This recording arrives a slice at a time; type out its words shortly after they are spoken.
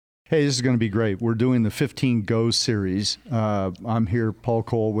Hey, this is going to be great. We're doing the 15 Go series. I'm here, Paul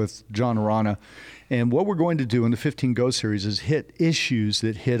Cole, with John Arana. And what we're going to do in the 15 Go series is hit issues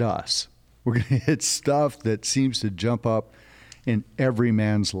that hit us. We're going to hit stuff that seems to jump up in every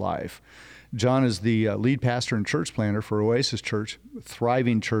man's life. John is the lead pastor and church planter for Oasis Church, a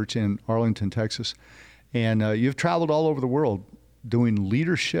thriving church in Arlington, Texas. And you've traveled all over the world doing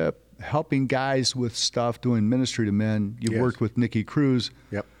leadership, helping guys with stuff, doing ministry to men. You've worked with Nicky Cruz.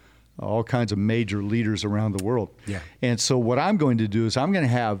 Yep. All kinds of major leaders around the world. Yeah. And so what I'm going to do is I'm going to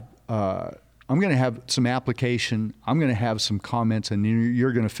have some application. I'm going to have some comments, and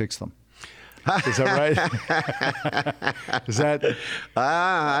you're going to fix them. Is that right? Is that?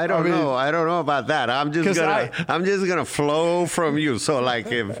 I don't know. I don't know about that. I'm just gonna flow from you. So like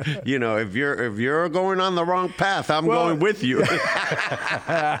if you're going on the wrong path, I'm going with you.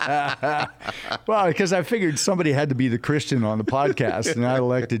 Well, because I figured somebody had to be the Christian on the podcast, and I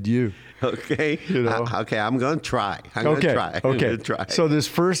elected you. Okay. Okay. I'm gonna try. Okay. So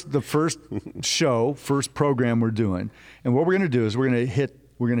the first program we're doing, and what we're gonna do is we're gonna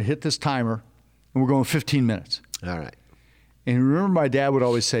hit this timer. And we're going 15 minutes. All right. And remember, my dad would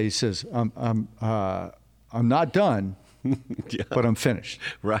always say, he says, I'm not done, but I'm finished.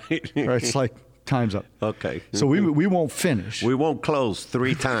 Right. It's like, time's up. Okay. So we won't finish. We won't close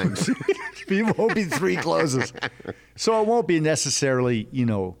 3 times. We won't be 3 closes. So it won't be necessarily,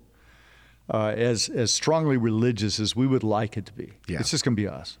 as strongly religious as we would like it to be. Yeah. It's just going to be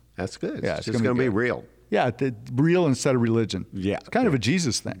us. That's good. Yeah, it's just going to be real. Yeah, real instead of religion. Yeah. It's kind of a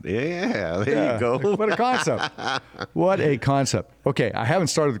Jesus thing. Yeah, there you go. What a concept. What a concept. Okay, I haven't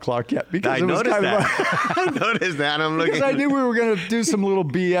started the clock yet because I noticed that. I noticed that. I'm looking. Because I knew we were going to do some little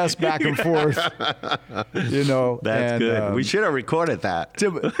BS back and forth. That's good. We should have recorded that.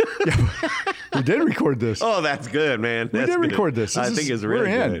 We did record this. Oh, that's good, man. We did record this. I think it's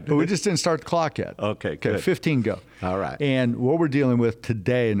really good. But we just didn't start the clock yet. Okay, good. 15 Go. All right. And what we're dealing with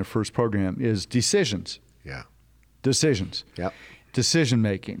today in the first program is decisions. Yeah. Decisions. Yep. Decision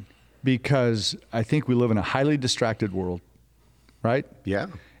making. Because I think we live in a highly distracted world, right? Yeah.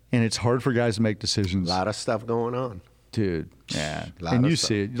 And it's hard for guys to make decisions. A lot of stuff going on. Dude, yeah. And you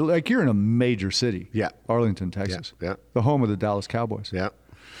see it. Like you're in a major city. Yeah. Arlington, Texas. Yeah. The home of the Dallas Cowboys. Yeah.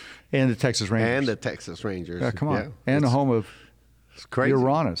 And the Texas Rangers. And the Texas Rangers. Yeah, come on. Yeah. And the home of the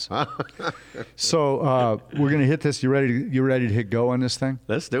Iranas. So we're going to hit this. You ready to hit go on this thing?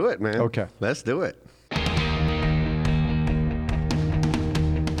 Let's do it, man. Okay. Let's do it.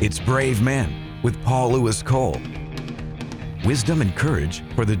 It's Brave Man with Paul Lewis Cole. Wisdom and courage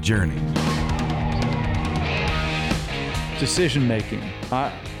for the journey. Decision making.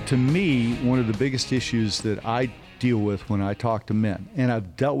 To me, one of the biggest issues that I deal with when I talk to men, and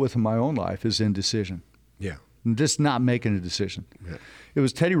I've dealt with in my own life, is indecision. Yeah. Just not making a decision. Yeah. It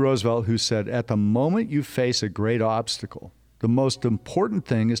was Teddy Roosevelt who said, at the moment you face a great obstacle, the most important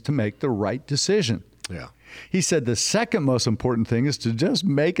thing is to make the right decision. Yeah. He said the second most important thing is to just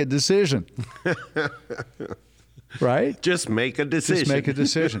make a decision. Right? Just make a decision. Just make a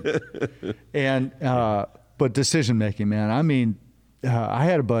decision. And but decision making, man. I mean, I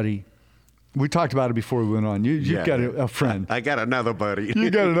had a buddy. We talked about it before we went on. You've got a friend. I got another buddy. You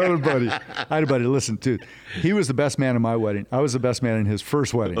got another buddy. I had a buddy. Listen, dude, he was the best man in my wedding. I was the best man in his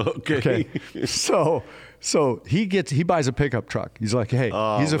first wedding. Okay. So he buys a pickup truck. He's like, hey,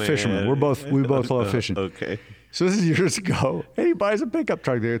 he's a fisherman. We both love fishing. Okay. So this is years ago, and he buys a pickup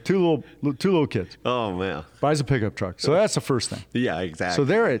truck. There, two little kids. Oh man. Buys a pickup truck. So that's the first thing. Yeah, exactly. So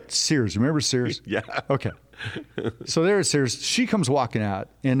they're at Sears. Remember Sears? Yeah. Okay. So there at Sears, she comes walking out,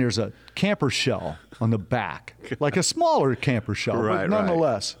 and there's a camper shell on the back, like a smaller camper shell, right, but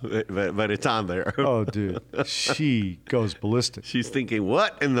nonetheless. Right. But it's on there. Oh, dude. She goes ballistic. She's thinking,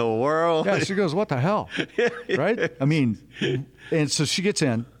 what in the world? Yeah, she goes, what the hell? Right? I mean, and so she gets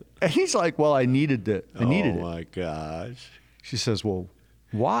in, and he's like, well, I needed it. Oh, my gosh. She says, well,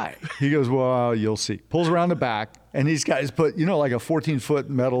 why? He goes, well, you'll see. Pulls around the back, and these guys put, like a 14-foot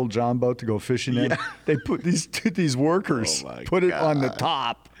metal John boat to go fishing in. Yeah. They put these workers put it on the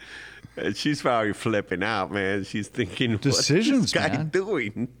top. And she's probably flipping out, man. She's thinking, decisions, what's this guy man.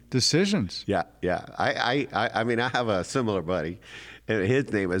 doing? Decisions. Yeah. I mean, I have a similar buddy, and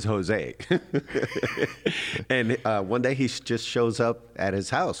his name is Jose. And one day he just shows up at his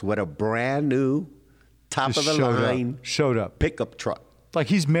house with a brand new, top of the line pickup truck. Like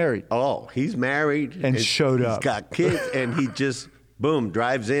he's married. Oh, he's married and showed up. He's got kids, and he just boom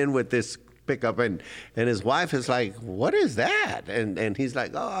drives in with this pickup, and his wife is like, "What is that?" And he's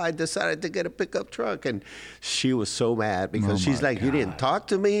like, "Oh, I decided to get a pickup truck." And she was so mad because she's like, "You didn't talk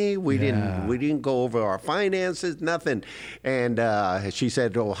to me. We didn't go over our finances, nothing." And she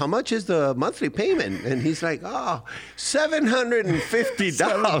said, "Oh, how much is the monthly payment?" And he's like, "Oh,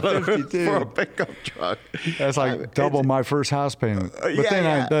 $750 for a pickup truck." That's like double my first house payment.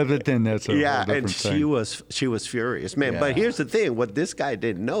 But then that's a whole different thing. She was furious, man. But here's the thing: what this guy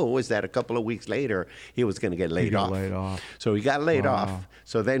didn't know was that a couple of weeks later he was going to get laid off. So he got laid off.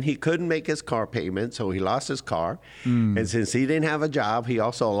 So then he couldn't make his car payment, so he lost his car. And since he didn't have a job, he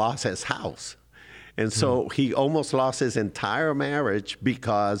also lost his house. And so he almost lost his entire marriage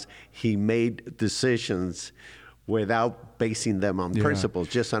because he made decisions without basing them on principles,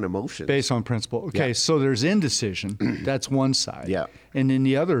 just on emotions. Based on principle. Okay, so there's indecision. That's one side. Yeah. And then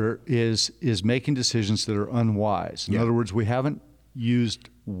the other is making decisions that are unwise. In other words, we haven't used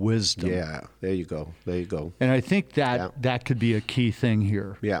wisdom. Yeah, there you go. There you go. And I think that could be a key thing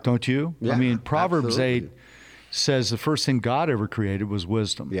here. Yeah. Don't you? Yeah, I mean, Proverbs absolutely. 8 says the first thing God ever created was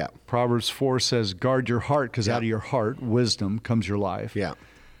wisdom. Yeah. Proverbs 4 says, guard your heart, because out of your heart, wisdom comes your life. Yeah.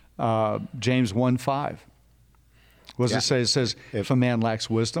 James 1:5. What does it say? It says, if a man lacks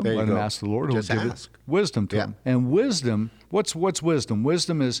wisdom, let him ask the Lord, who will give it wisdom to him. And wisdom, what's wisdom?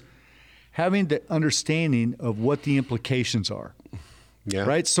 Wisdom is having the understanding of what the implications are. Yeah.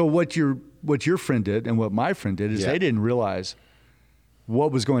 Right? So what your friend did and what my friend did is they didn't realize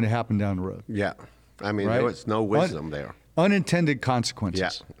what was going to happen down the road. Yeah. I mean, there was no wisdom there. Unintended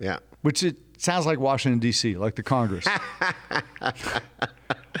consequences. Yeah. Which it sounds like Washington, D.C., like the Congress.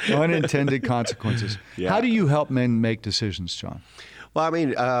 Unintended consequences. Yeah. How do you help men make decisions, John? Well, I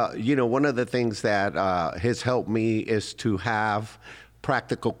mean, one of the things that has helped me is to have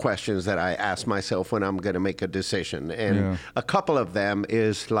practical questions that I ask myself when I'm going to make a decision. And a couple of them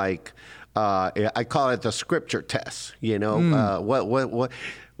is like, I call it the scripture test.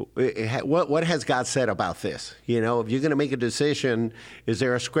 What has God said about this? If you're going to make a decision, is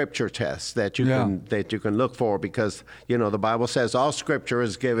there a scripture test that you can look for? Because the Bible says all scripture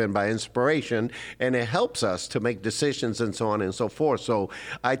is given by inspiration, and it helps us to make decisions and so on and so forth. So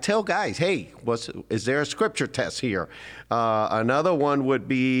I tell guys, hey, is there a scripture test here? Another one would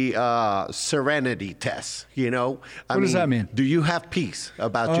be serenity test. What does that mean? Do you have peace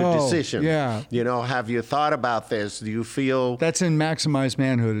about your decision? Yeah. Have you thought about this? Do you feel that's in Maximize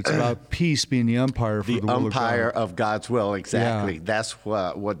Manhood? It's about peace being the umpire for the will of God. Of God's will, exactly. Yeah. That's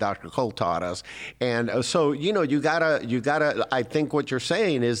what Dr. Cole taught us. And so, you gotta. I think what you're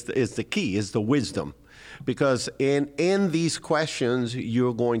saying is the key, is the wisdom. Because in these questions,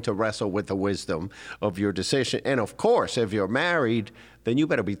 you're going to wrestle with the wisdom of your decision. And of course, if you're married, then you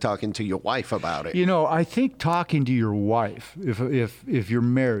better be talking to your wife about it. I think talking to your wife, if you're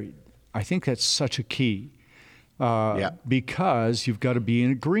married, I think that's such a key. Because you've got to be in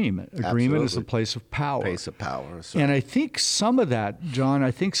agreement. Agreement is a place of power. Place of power. So. And I think some of that, John,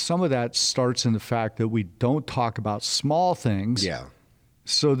 starts in the fact that we don't talk about small things. Yeah.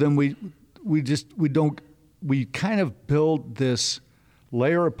 So then we kind of build this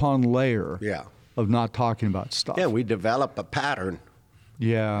layer upon layer of not talking about stuff. Yeah, we develop a pattern.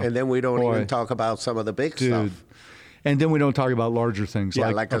 Yeah. And then we don't even talk about some of the big stuff. And then we don't talk about larger things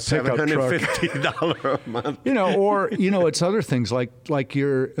like a $750 a month. It's other things like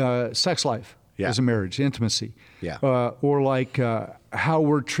your sex life as a marriage, intimacy. Yeah. Or like how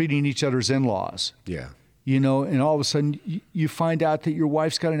we're treating each other's in-laws. Yeah. And all of a sudden you find out that your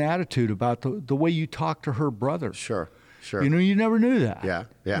wife's got an attitude about the way you talk to her brother. Sure. You never knew that. Yeah.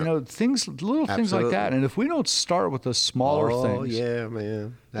 Little things like that. And if we don't start with the smaller things. Oh, yeah,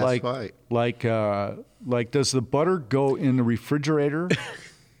 man. That's right. Like, does the butter go in the refrigerator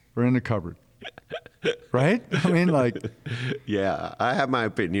or in the cupboard? Right? I mean, like. Yeah, I have my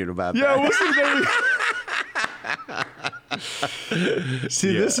opinion about that. Yeah, what's the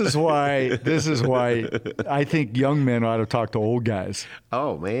See, this is why I think young men ought to talk to old guys.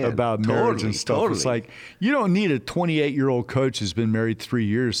 Oh, man. About marriage and stuff. Totally. It's like, you don't need a 28-year-old coach who's been married 3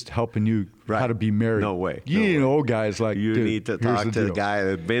 years helping you how to be married. No way. You need an old guy who's like, you need to talk to the guy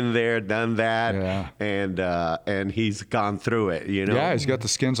that's been there, done that, and he's gone through it, Yeah, he's got the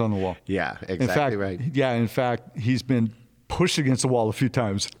skins on the wall. Yeah, exactly right. Yeah, in fact, he's been pushed against the wall a few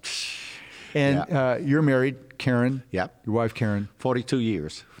times. And you're married, Karen. Yep. Your wife, Karen. 42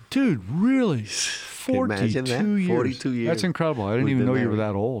 years. Dude, really? 42 years. 42 years. That's incredible. I didn't even know you were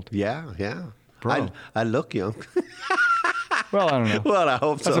that old. Yeah. Bro. I look young. Well, I don't know. Well, I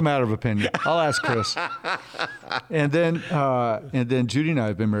hope so. That's a matter of opinion. I'll ask Chris. And then Judy and I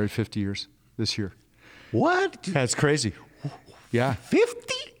have been married 50 years this year. What? That's crazy. Yeah.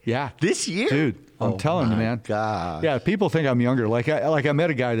 50? Yeah. This year? Dude, I'm telling you, man. God. Yeah, people think I'm younger. Like I met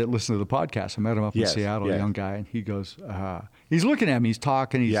a guy that listened to the podcast. I met him up in Yes, Seattle, yeah. a young guy, and he goes, he's looking at me, he's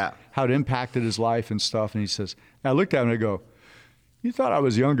talking, how it impacted his life and stuff, and he says, and I looked at him and I go, you thought I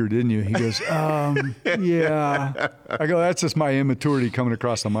was younger, didn't you? He goes, yeah. I go, that's just my immaturity coming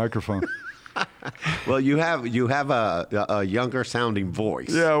across the microphone. Well, you have a younger sounding voice.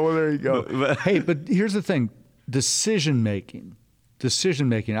 Yeah, well, there you go. Hey, but here's the thing. Decision making.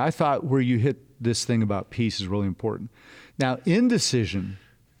 I thought where you hit this thing about peace is really important. Now, indecision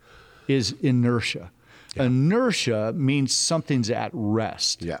is inertia. Yeah. Inertia means something's at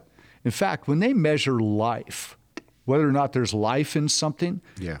rest. Yeah. In fact, when they measure life, whether or not there's life in something,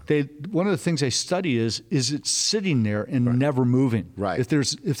 one of the things they study is it sitting there and never moving. Right.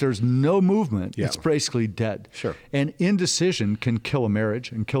 If there's no movement, it's basically dead. Sure. And indecision can kill a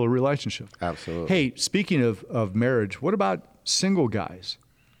marriage and kill a relationship. Absolutely. Hey, speaking of marriage, what about single guys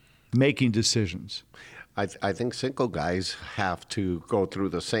making decisions? I think single guys have to go through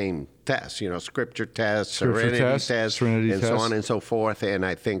the same tests, scripture tests, Serenity test, and so test. on and so forth. And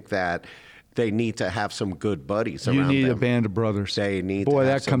I think that they need to have some good buddies around them. You need a band of brothers. They need Boy, to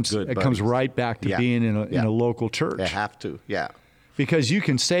have that some good buddies. It comes right back to being in a local church. They have to, yeah. Because you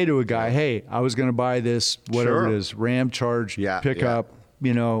can say to a guy, hey, I was going to buy this, whatever it is, Ram Charge pickup.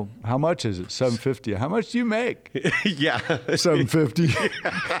 How much is it? $750. How much do you make? Yeah.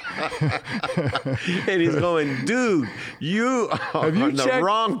 $750. And he's going, dude, you are on the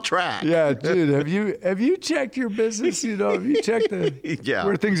wrong track. Yeah, dude, have you checked your business? Have you checked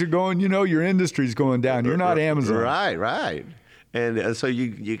where things are going? Your industry's going down. You're not Amazon. Right. And so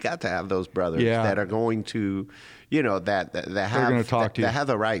you got to have those brothers that are going to, that have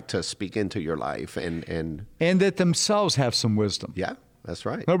the right to speak into your life and that themselves have some wisdom. Yeah. That's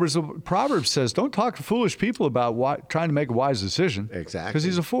right. In other words, the Proverbs says, don't talk to foolish people about trying to make a wise decision. Exactly. Because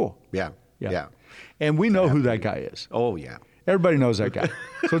he's a fool. Yeah. And we know who that guy is. Oh, yeah. Everybody knows that guy.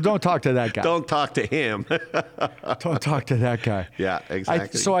 So don't talk to that guy. Don't talk to him. Don't talk to that guy. Yeah,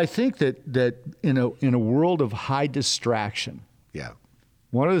 exactly. So I think that in a world of high distraction,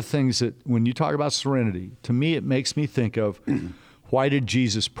 one of the things that when you talk about serenity, to me it makes me think of why did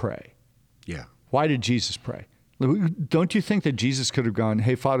Jesus pray? Yeah. Why did Jesus pray? Don't you think that Jesus could have gone,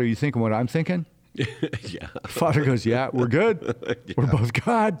 hey, Father, are you thinking what I'm thinking? Yeah. Father goes, yeah, we're good. Yeah. We're both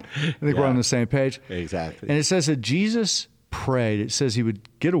God. I think we're on the same page. Exactly. And it says that Jesus prayed. It says he would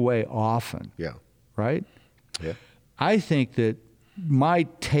get away often. Yeah. Right? Yeah. I think that my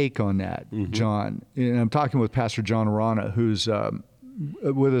take on that, John, and I'm talking with Pastor John Arana, who's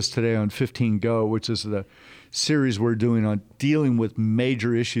with us today on 15 Go, which is the series we're doing on dealing with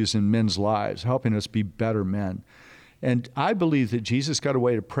major issues in men's lives, helping us be better men. And I believe that Jesus got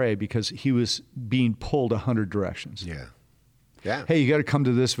away to pray because he was being pulled 100 directions. Yeah. Yeah. Hey, you got to come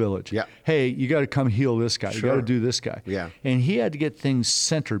to this village. Yeah. Hey, you got to come heal this guy. Sure. You got to do this guy. Yeah. And he had to get things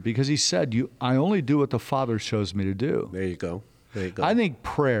centered because he said, I only do what the Father shows me to do. There you go. I think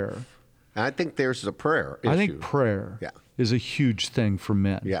prayer. I think there's a prayer issue. I think prayer is a huge thing for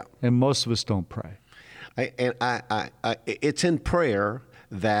men. Yeah. And most of us don't pray. It's in prayer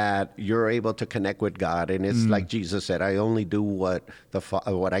that you're able to connect with God, and it's like Jesus said, I only do what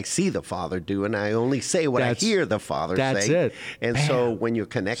I see the Father do, and I only say what I hear the Father say. That's it. And so when you're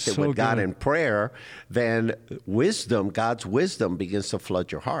connected with God in prayer, then God's wisdom begins to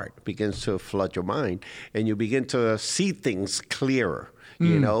flood your heart, begins to flood your mind, and you begin to see things clearer.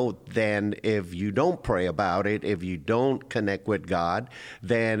 Then if you don't pray about it, if you don't connect with God,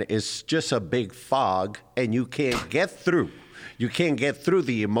 then it's just a big fog and you can't get through. You can't get through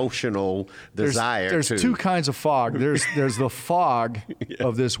the emotional desire. There's two kinds of fog. There's the fog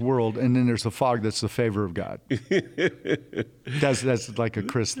of this world, and then there's the fog that's the favor of God. That's like a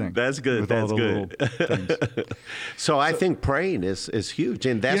Chris thing. That's good. That's good. So I think praying is huge,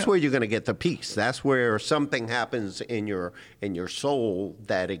 and that's where you're going to get the peace. That's where something happens in your soul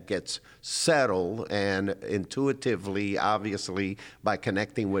that it gets settled, and intuitively, obviously, by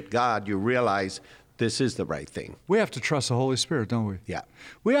connecting with God, you realize this is the right thing. We have to trust the Holy Spirit, don't we? Yeah.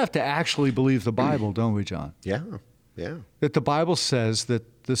 We have to actually believe the Bible, don't we, John? Yeah. That the Bible says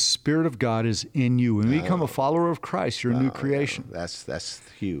that the Spirit of God is in you. When you become a follower of Christ, you're a new creation. That's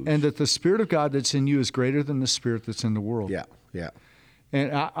huge. And that the Spirit of God that's in you is greater than the spirit that's in the world. Yeah.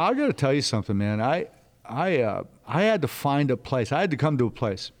 And I got to tell you something, man. I had to find a place. I had to come to a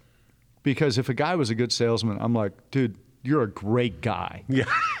place. Because if a guy was a good salesman, I'm like, dude, you're a great guy. Yeah.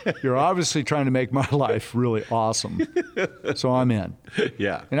 You're obviously trying to make my life really awesome. So I'm in.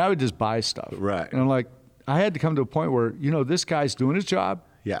 Yeah. And I would just buy stuff. Right. And I'm like, I had to come to a point where, this guy's doing his job.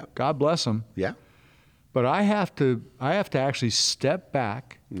 Yeah. God bless him. Yeah. But I have to actually step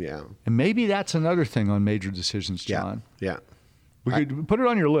back. Yeah. And maybe that's another thing on major decisions, John. Yeah. We could put it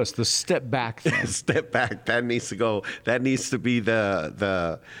on your list, the step back thing. Step back. That needs to go. That needs to be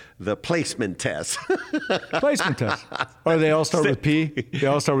the placement test. Placement test. Oh, they all start with P? They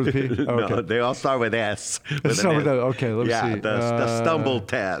all start with P? Oh, okay. No, they all start with S. Let's start with that. Okay, let me see. The stumble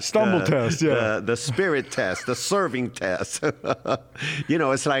test. Stumble test, yeah. The spirit test, the serving test.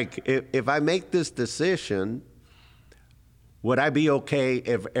 It's like if I make this decision, would I be okay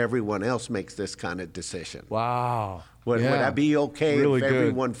if everyone else makes this kind of decision? Wow. Would I be okay Really if good.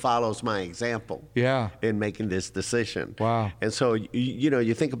 everyone follows my example in making this decision? Wow. And so,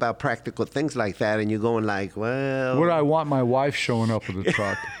 you think about practical things like that, and you're going like, well... Would I want my wife showing up with a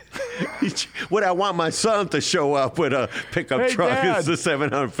truck? Would I want my son to show up with a pickup truck? Dad, It's the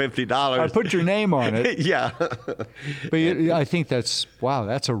 $750. I put your name on it. Yeah. But I think that's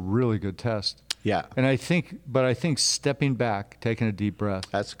a really good test. Yeah. And I think stepping back, taking a deep breath.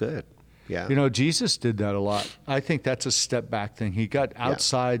 That's good. Yeah. Jesus did that a lot. I think that's a step back thing. He got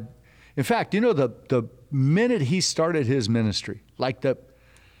outside. In fact, the minute he started his ministry,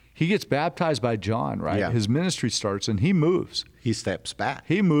 he gets baptized by John, right? Yeah. His ministry starts and he moves. He steps back.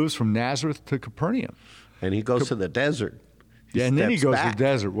 He moves from Nazareth to Capernaum. And he goes to the desert. And then he steps goes back. to the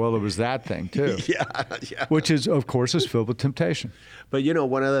desert. Well, it was that thing too. Yeah. Which is, of course, is filled with temptation. But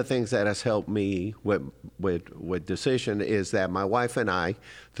one of the things that has helped me with decision is that my wife and I,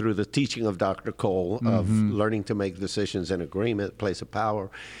 through the teaching of Dr. Cole of learning to make decisions in agreement, place of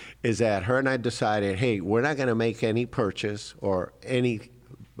power, is that her and I decided, hey, we're not going to make any purchase or we're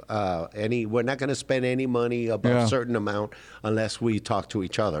not going to spend any money above a certain amount unless we talk to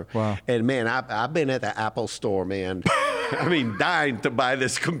each other. Wow. And man, I've been at the Apple store, man. I mean, dying to buy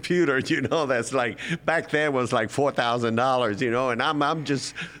this computer, that's like, back then was like $4,000, and I'm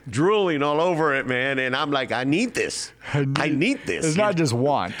just drooling all over it, man. And I'm like, I need this. I need this. It's not just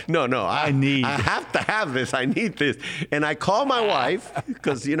want. No, I need. I have to have this. I need this. And I call my wife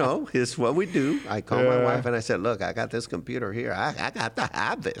because, it's what we do. I call my wife and I said, look, I got this computer here. I got to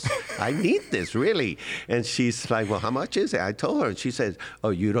have this. I need this, really. And she's like, well, how much is it? I told her, and she says, oh,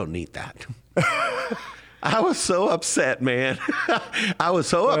 you don't need that. I was so upset, man. I was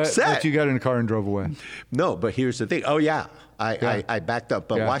so upset. But you got in the car and drove away. No, but here's the thing. Oh, yeah. I backed up.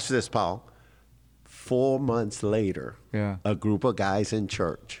 But watch this, Paul. 4 months later, a group of guys in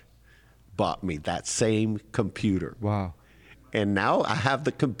church bought me that same computer. Wow. And now I have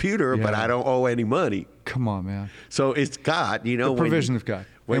the computer, but I don't owe any money. Come on, man. So it's God, The provision of God.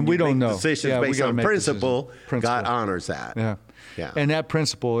 When and you we don't make know. decisions we based gotta on make principle, decisions. God honors that. Yeah. Yeah. And that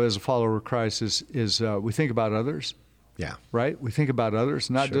principle as a follower of Christ is we think about others. Yeah. Right? We think about others,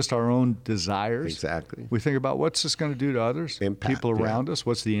 not just our own desires. Exactly. We think about what's this going to do to others, Impact, people around us,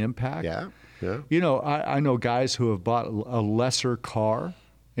 what's the impact? Yeah. Yeah. I know guys who have bought a lesser car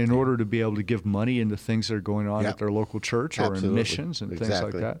in order to be able to give money into things that are going on at their local church or in missions and things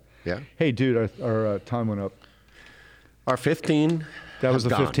like that. Yeah. Hey, dude, our time went up. Our 15. That was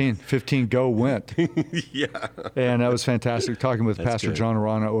the 15. 15 go went. Yeah. And that was fantastic. Talking with Pastor good. John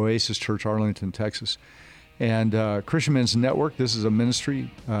Arana, Oasis Church, Arlington, Texas. And Christian Men's Network, this is a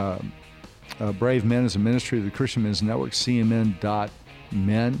ministry. Brave Men is a ministry of the Christian Men's Network,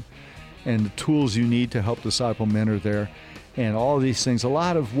 cmn.men. And the tools you need to help disciple men are there. And all of these things, a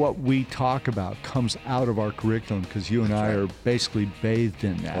lot of what we talk about comes out of our curriculum because you and I are basically bathed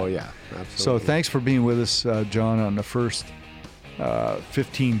in that. Oh, yeah. Absolutely. So thanks for being with us, John, on the first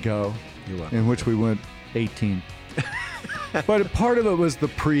 15 go, in which we went 18. But part of it was the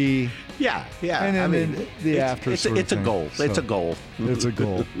pre. Yeah. And then the after. It's a goal. So, it's a goal. It's a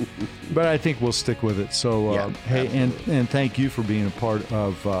goal. But I think we'll stick with it. So, hey, and thank you for being a part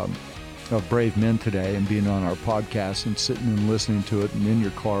of Brave Men today and being on our podcast and sitting and listening to it and in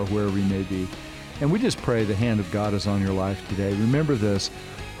your car, wherever you may be. And we just pray the hand of God is on your life today. Remember this: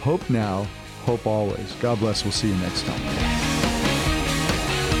 hope now, hope always. God bless. We'll see you next time.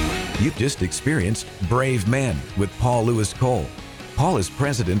 You've just experienced Brave Men with Paul Lewis Cole. Paul is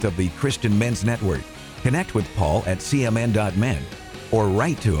president of the Christian Men's Network. Connect with Paul at cmn.men or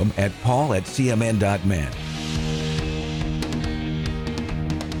write to him at paul@cmn.men.